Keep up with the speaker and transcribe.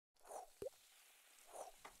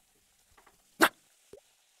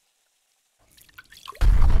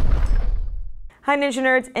Hi Ninja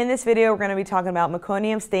Nerds, in this video we're going to be talking about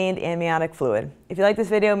meconium stained amniotic fluid. If you like this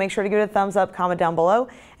video, make sure to give it a thumbs up, comment down below,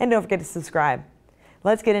 and don't forget to subscribe.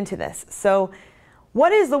 Let's get into this. So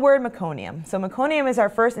what is the word meconium? So meconium is our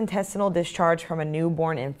first intestinal discharge from a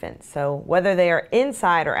newborn infant. So whether they are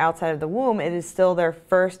inside or outside of the womb, it is still their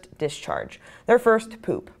first discharge, their first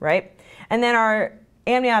poop, right? And then our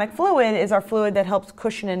amniotic fluid is our fluid that helps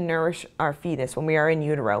cushion and nourish our fetus when we are in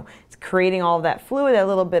utero. It's creating all of that fluid, a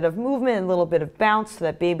little bit of movement, a little bit of bounce so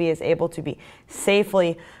that baby is able to be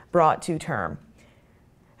safely brought to term.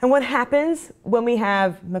 And what happens when we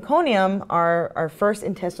have meconium, our first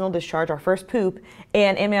intestinal discharge, our first poop,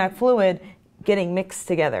 and amniotic fluid getting mixed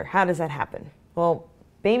together? How does that happen? Well,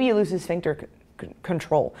 baby loses sphincter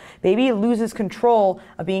control. Baby loses control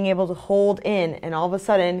of being able to hold in, and all of a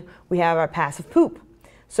sudden we have our passive poop.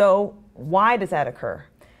 So why does that occur?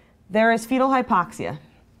 There is fetal hypoxia,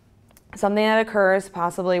 something that occurs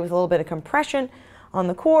possibly with a little bit of compression on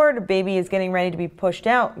the cord. A baby is getting ready to be pushed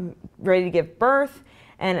out, ready to give birth,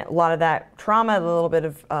 and a lot of that trauma, a little bit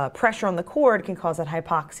of pressure on the cord can cause that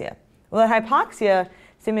hypoxia. Well, that hypoxia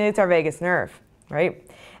stimulates our vagus nerve, right?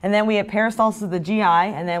 And then we have peristalsis of the GI,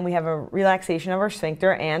 and then we have a relaxation of our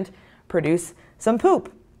sphincter and produce some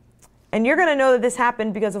poop. And you're going to know that this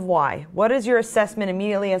happened because of why. What is your assessment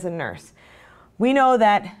immediately as a nurse? We know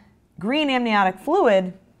that green amniotic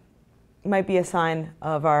fluid might be a sign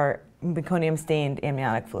of our meconium stained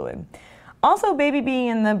amniotic fluid. Also, baby being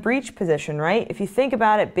in the breech position, right? If you think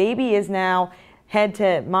about it, baby is now head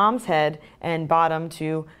to mom's head and bottom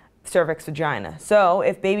to cervix vagina. So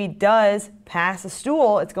if baby does pass a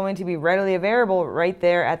stool, it's going to be readily available right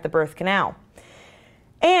there at the birth canal.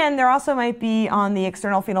 And there also might be on the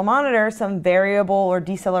external fetal monitor some variable or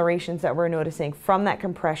decelerations that we're noticing from that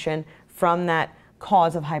compression, from that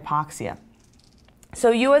cause of hypoxia.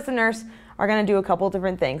 So you as a nurse are going to do a couple of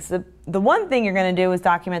different things. The one thing you're going to do is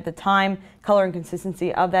document the time, color, and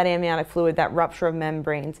consistency of that amniotic fluid, that rupture of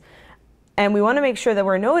membranes. And we want to make sure that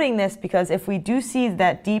we're noting this because if we do see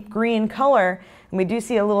that deep green color and we do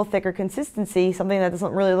see a little thicker consistency, something that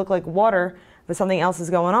doesn't really look like water, but something else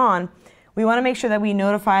is going on, we want to make sure that we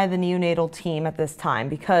notify the neonatal team at this time,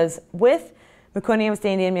 because with meconium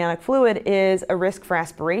stained amniotic fluid is a risk for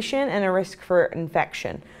aspiration and a risk for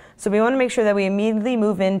infection. So we want to make sure that we immediately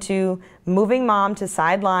move into moving mom to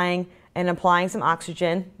side lying and applying some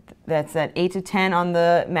oxygen. That's at 8 to 10 on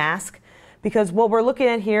the mask, because what we're looking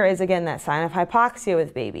at here is, again, that sign of hypoxia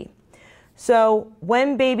with baby. So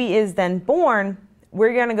when baby is then born,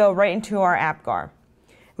 we're going to go right into our APPAREL.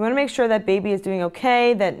 We want to make sure that baby is doing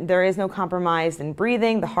okay, that there is no compromise in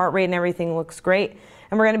breathing, the heart rate and everything looks great.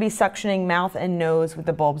 And we're going to be suctioning mouth and nose with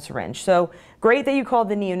the bulb syringe. So great that you called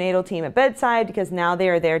the neonatal team at bedside, because now they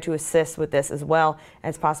are there to assist with this as well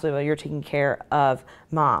as possibly while you're taking care of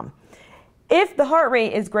mom. If the heart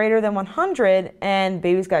rate is greater than 100 and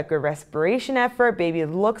baby's got good respiration effort, baby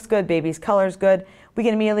looks good, baby's color's good, we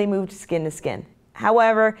can immediately move to skin.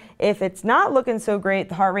 However, if it's not looking so great,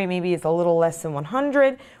 the heart rate maybe is a little less than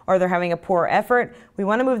 100, or they're having a poor effort, we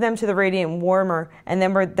want to move them to the radiant warmer, and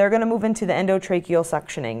then they're going to move into the endotracheal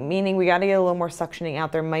suctioning, meaning we got to get a little more suctioning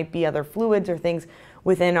out. There might be other fluids or things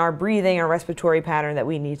within our breathing or respiratory pattern that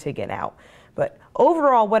we need to get out. But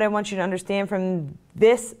overall, what I want you to understand from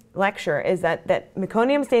this lecture is that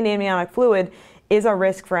meconium stained amniotic fluid is a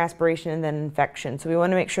risk for aspiration and then infection. So we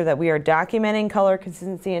want to make sure that we are documenting color,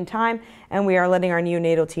 consistency, and time, and we are letting our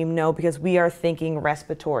neonatal team know, because we are thinking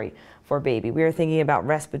respiratory for baby. We are thinking about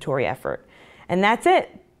respiratory effort. And that's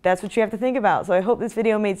it. That's what you have to think about. So I hope this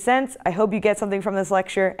video made sense. I hope you get something from this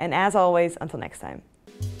lecture. And as always, until next time.